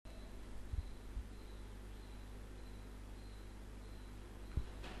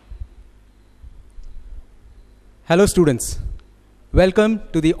Hello students, welcome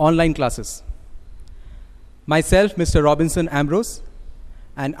to the online classes. Myself, Mr. Robinson Ambros,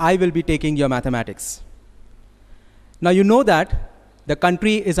 and I will be taking your mathematics. Now you know that the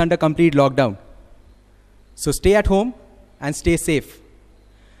country is under complete lockdown. So stay at home and stay safe.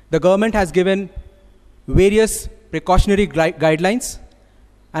 The government has given various precautionary guidelines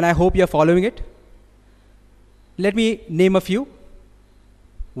and I hope you are following it. Let me name a few.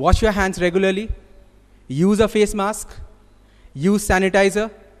 Wash your hands regularly, use a face mask, use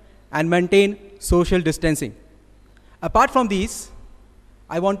sanitizer, and maintain social distancing. Apart from these,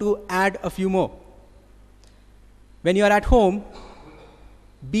 I want to add a few more. When you are at home,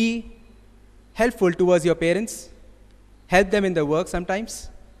 be helpful towards your parents, help them in their work sometimes,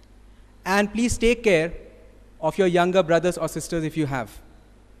 and please take care of your younger brothers or sisters if you have.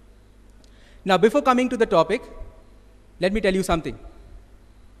 Now, before coming to the topic, let me tell you something.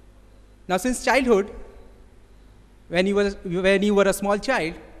 Now, since childhood, when you were a small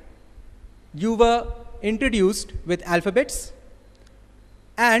child, you were introduced with alphabets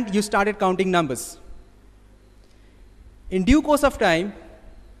and you started counting numbers. In due course of time,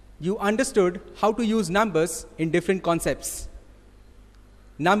 you understood how to use numbers in different concepts.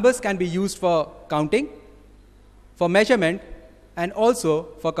 Numbers can be used for counting, for measurement, and also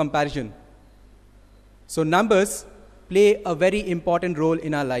for comparison. So numbers play a very important role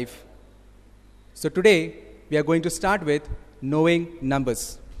in our life. So today, we are going to start with knowing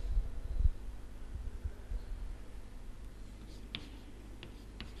numbers.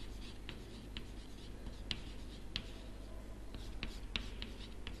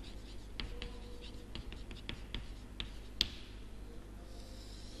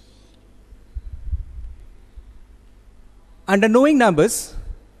 Under knowing numbers,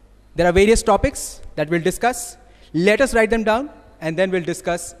 there are various topics that we'll discuss. Let us write them down and then we'll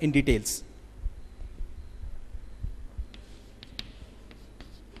discuss in details.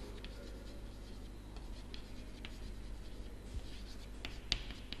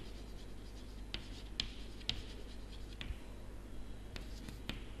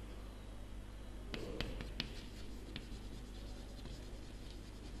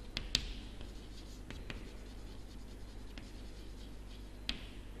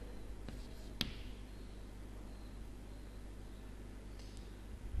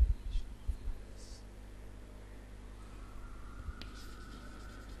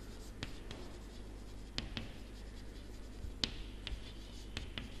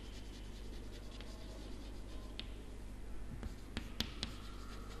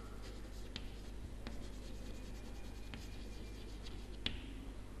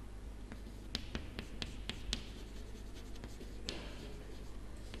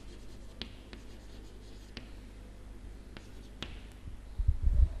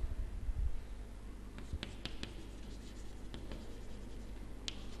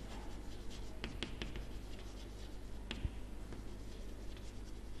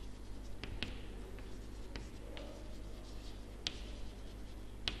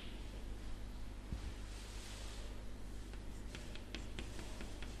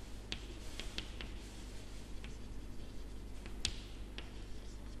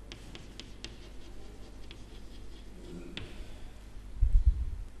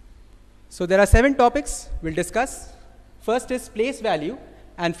 So there are 7 topics we'll discuss. First is place value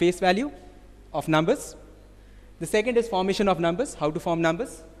and face value of numbers. The second is formation of numbers, how to form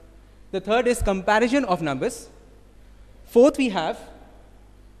numbers. The third is comparison of numbers. Fourth, we have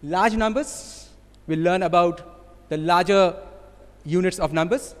large numbers. We'll learn about the larger units of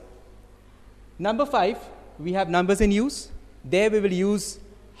numbers. Number 5, we have numbers in use. There we will use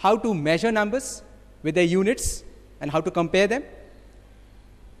how to measure numbers with their units and how to compare them.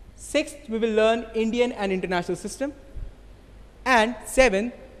 6th, we will learn Indian and international system. And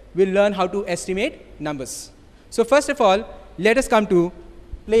 7th, we'll learn how to estimate numbers. So first of all, let us come to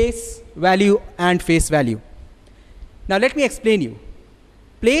place value and face value. Now let me explain you.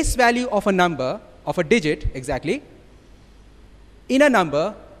 Place value of a number, of a digit exactly, in a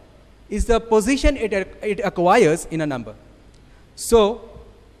number is the position it acquires in a number. So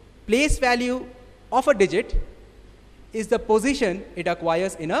place value of a digit is the position it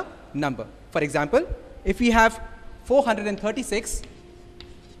acquires in a number. For example, if we have 436,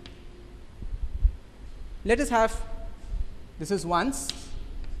 let us have, this is ones,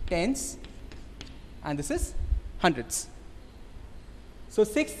 tens, and this is hundreds. So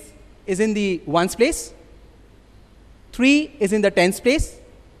 6 is in the ones place, 3 is in the tens place,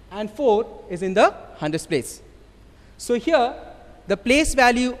 and 4 is in the hundreds place. So here, the place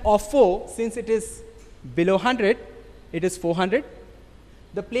value of 4, since it is below 100, it is 400.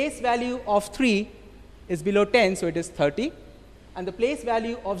 The place value of 3 is below 10, so it is 30. And the place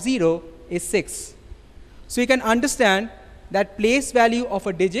value of 0 is 6. So you can understand that place value of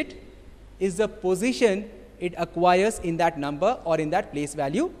a digit is the position it acquires in that number or in that place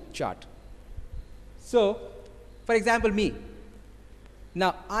value chart. So, for example, me.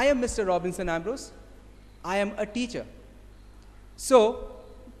 Now, I am Mr. Robinson Ambros. I am a teacher. So,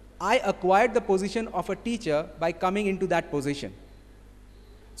 I acquired the position of a teacher by coming into that position.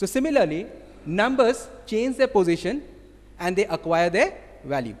 So, similarly, numbers change their position and they acquire their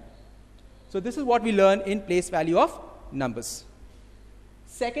value. So, this is what we learn in place value of numbers.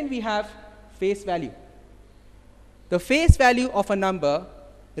 Second, we have face value. The face value of a number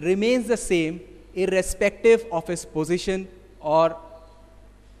remains the same irrespective of its position or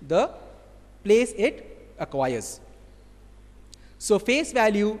the place it acquires. So face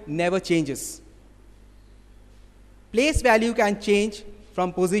value never changes. Place value can change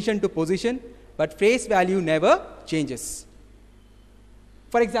from position to position, but face value never changes.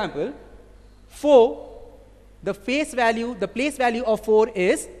 For example, 4, the place value of 4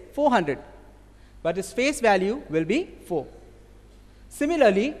 is 400, but its face value will be 4.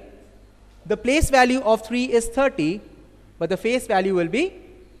 Similarly, the place value of 3 is 30, but the face value will be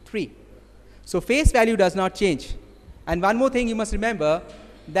 3. So face value does not change. And one more thing you must remember,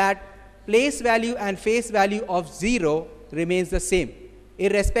 that place value and face value of 0 remains the same,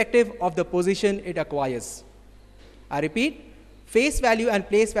 irrespective of the position it acquires. I repeat, face value and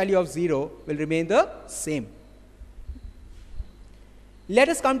place value of 0 will remain the same. Let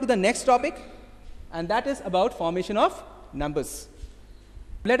us come to the next topic, and that is about formation of numbers.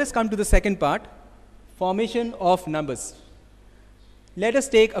 Let us come to the second part, formation of numbers. Let us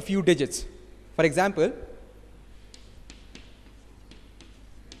take a few digits. For example,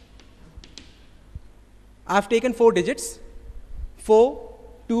 I've taken 4 digits, 4,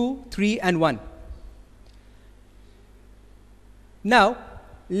 2, 3, and 1. Now,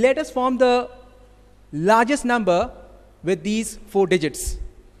 let us form the largest number with these 4 digits.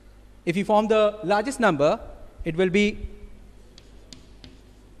 If you form the largest number, it will be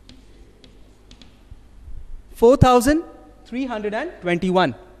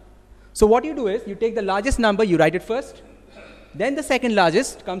 4,321. So what you do is, you take the largest number, you write it first, then the second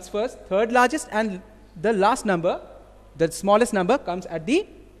largest comes first, third largest, and the last number, the smallest number, comes at the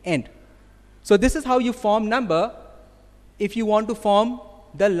end. So this is how you form number if you want to form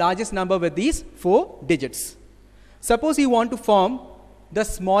the largest number with these 4 digits. Suppose you want to form the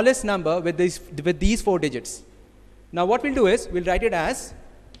smallest number with these 4 digits. Now what we'll do is, we'll write it as,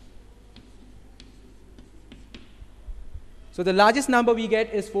 so the largest number we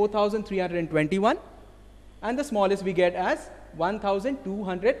get is 4,321, and the smallest we get as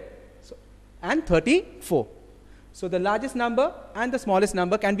 1,234. So the largest number and the smallest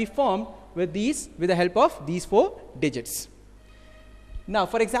number can be formed with the help of these 4 digits. Now,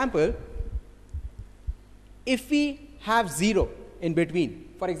 for example, if we have 0 in between,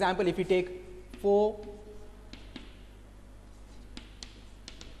 for example, if we take 4,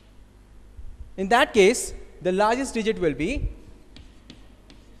 in that case, the largest digit will be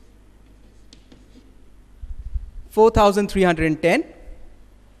 4,310,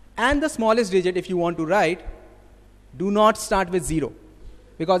 and the smallest digit, if you want to write, do not start with 0,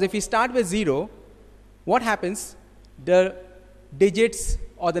 because if you start with 0, what happens? The digits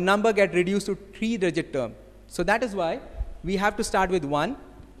or the number get reduced to 3-digit term. So that is why we have to start with 1,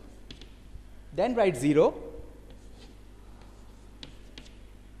 then write 0.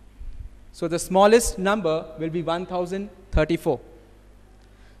 So the smallest number will be 1,034.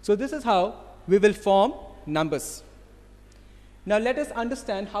 So this is how we will form numbers. Now let us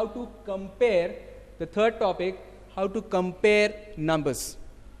understand how to compare the third topic, how to compare numbers,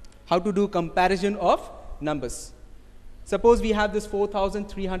 how to do comparison of numbers. Suppose we have this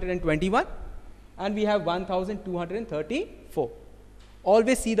 4,321 and we have 1,234.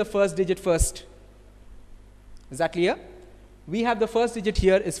 Always see the first digit first. Is that clear? We have the first digit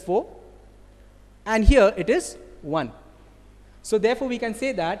here is 4, and here it is 1. So therefore we can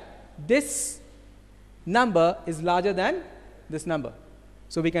say that this number is larger than this number.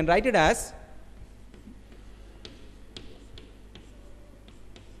 So we can write it as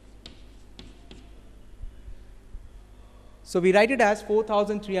So we write it as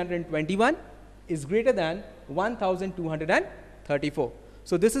 4,321 is greater than 1,234.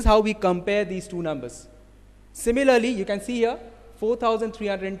 So this is how we compare these two numbers. Similarly, you can see here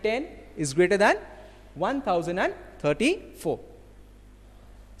 4,310 is greater than 1,034.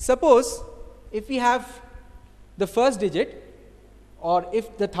 Suppose if we have the first digit, or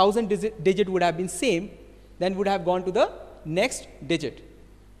if the 1,000 digit would have been same, then would have gone to the next digit.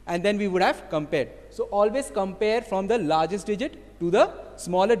 and then we would have compared. So always compare from the largest digit to the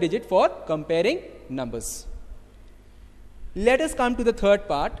smaller digit for comparing numbers. Let us come to the third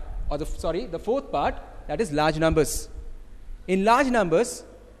part, or the fourth part, that is large numbers. In large numbers,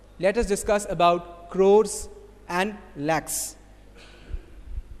 let us discuss about crores and lakhs.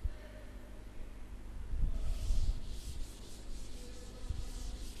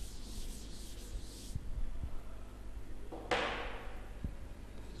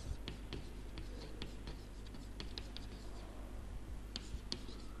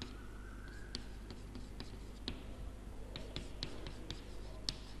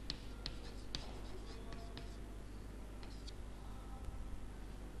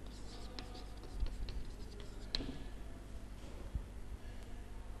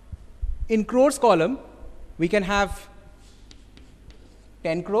 In crores column, we can have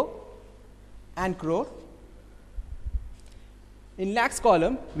 10 crore and crore. In lakhs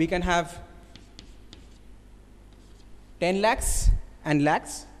column, we can have 10 lakhs and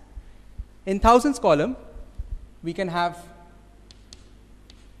lakhs. In thousands column, we can have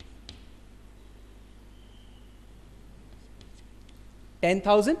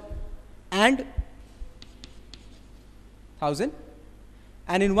 10,000 and 1,000.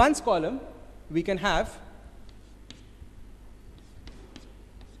 And in ones column, we can have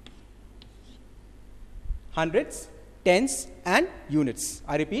hundreds, tens, and units.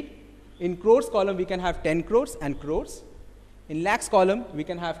 I repeat, in crores column, we can have 10 crores and crores. In lakhs column, we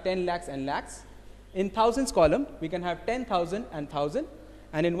can have 10 lakhs and lakhs. In thousands column, we can have 10,000 and 1,000.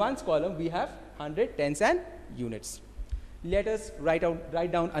 And in ones column, we have 100, tens, and units. Let us write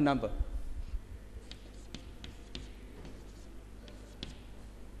down a number.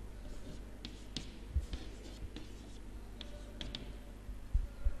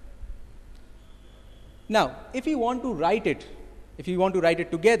 Now, if we want to write it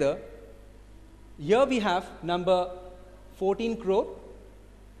together, here we have number 14 crore,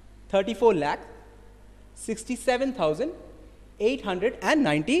 34 lakh,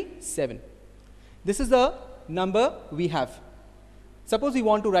 67,897. This is the number we have. Suppose we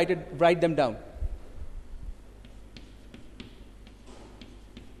want to write them down.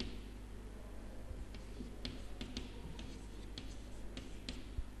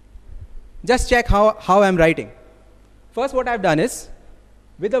 Just check how I'm writing. First, what I've done is,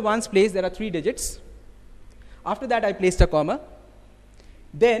 with the ones place, there are 3 digits. After that, I placed a comma.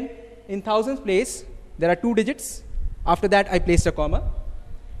 Then, in thousands place, there are 2 digits. After that, I placed a comma.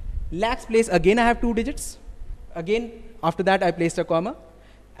 Lakhs place, again I have 2 digits. Again, after that, I placed a comma.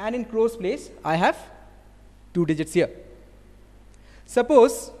 And in crores place, I have 2 digits here.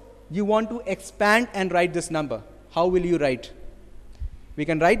 Suppose you want to expand and write this number. How will you write? We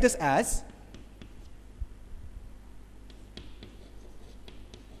can write this as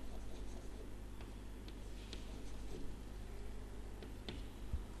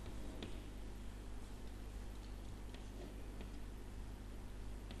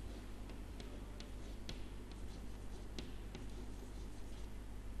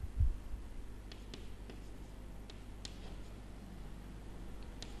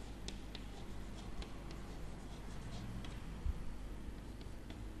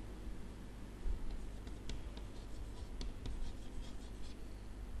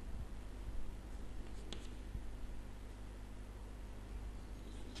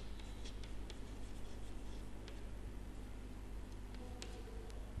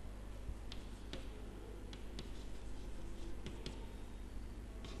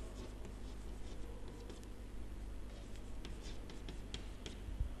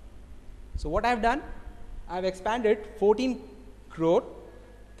So what I've done, I've expanded 14 crore,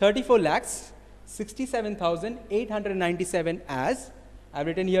 34 lakhs, 67,897 as, I've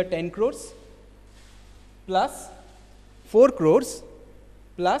written here 10 crores, plus 4 crores,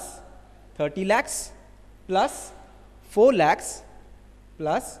 plus 30 lakhs, plus 4 lakhs,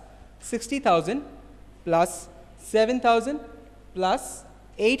 plus 60,000, plus 7,000, plus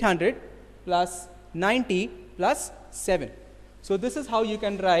 800, plus 90, plus 7. So this is how you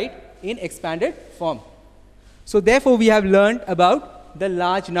can write in expanded form. So therefore, we have learned about the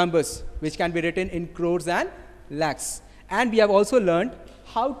large numbers which can be written in crores and lakhs. And we have also learned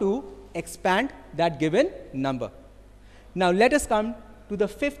how to expand that given number. Now let us come to the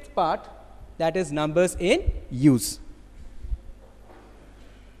fifth part, that is numbers in use.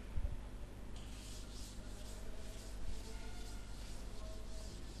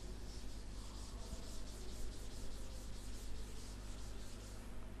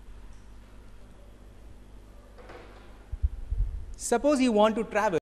 Suppose you want to travel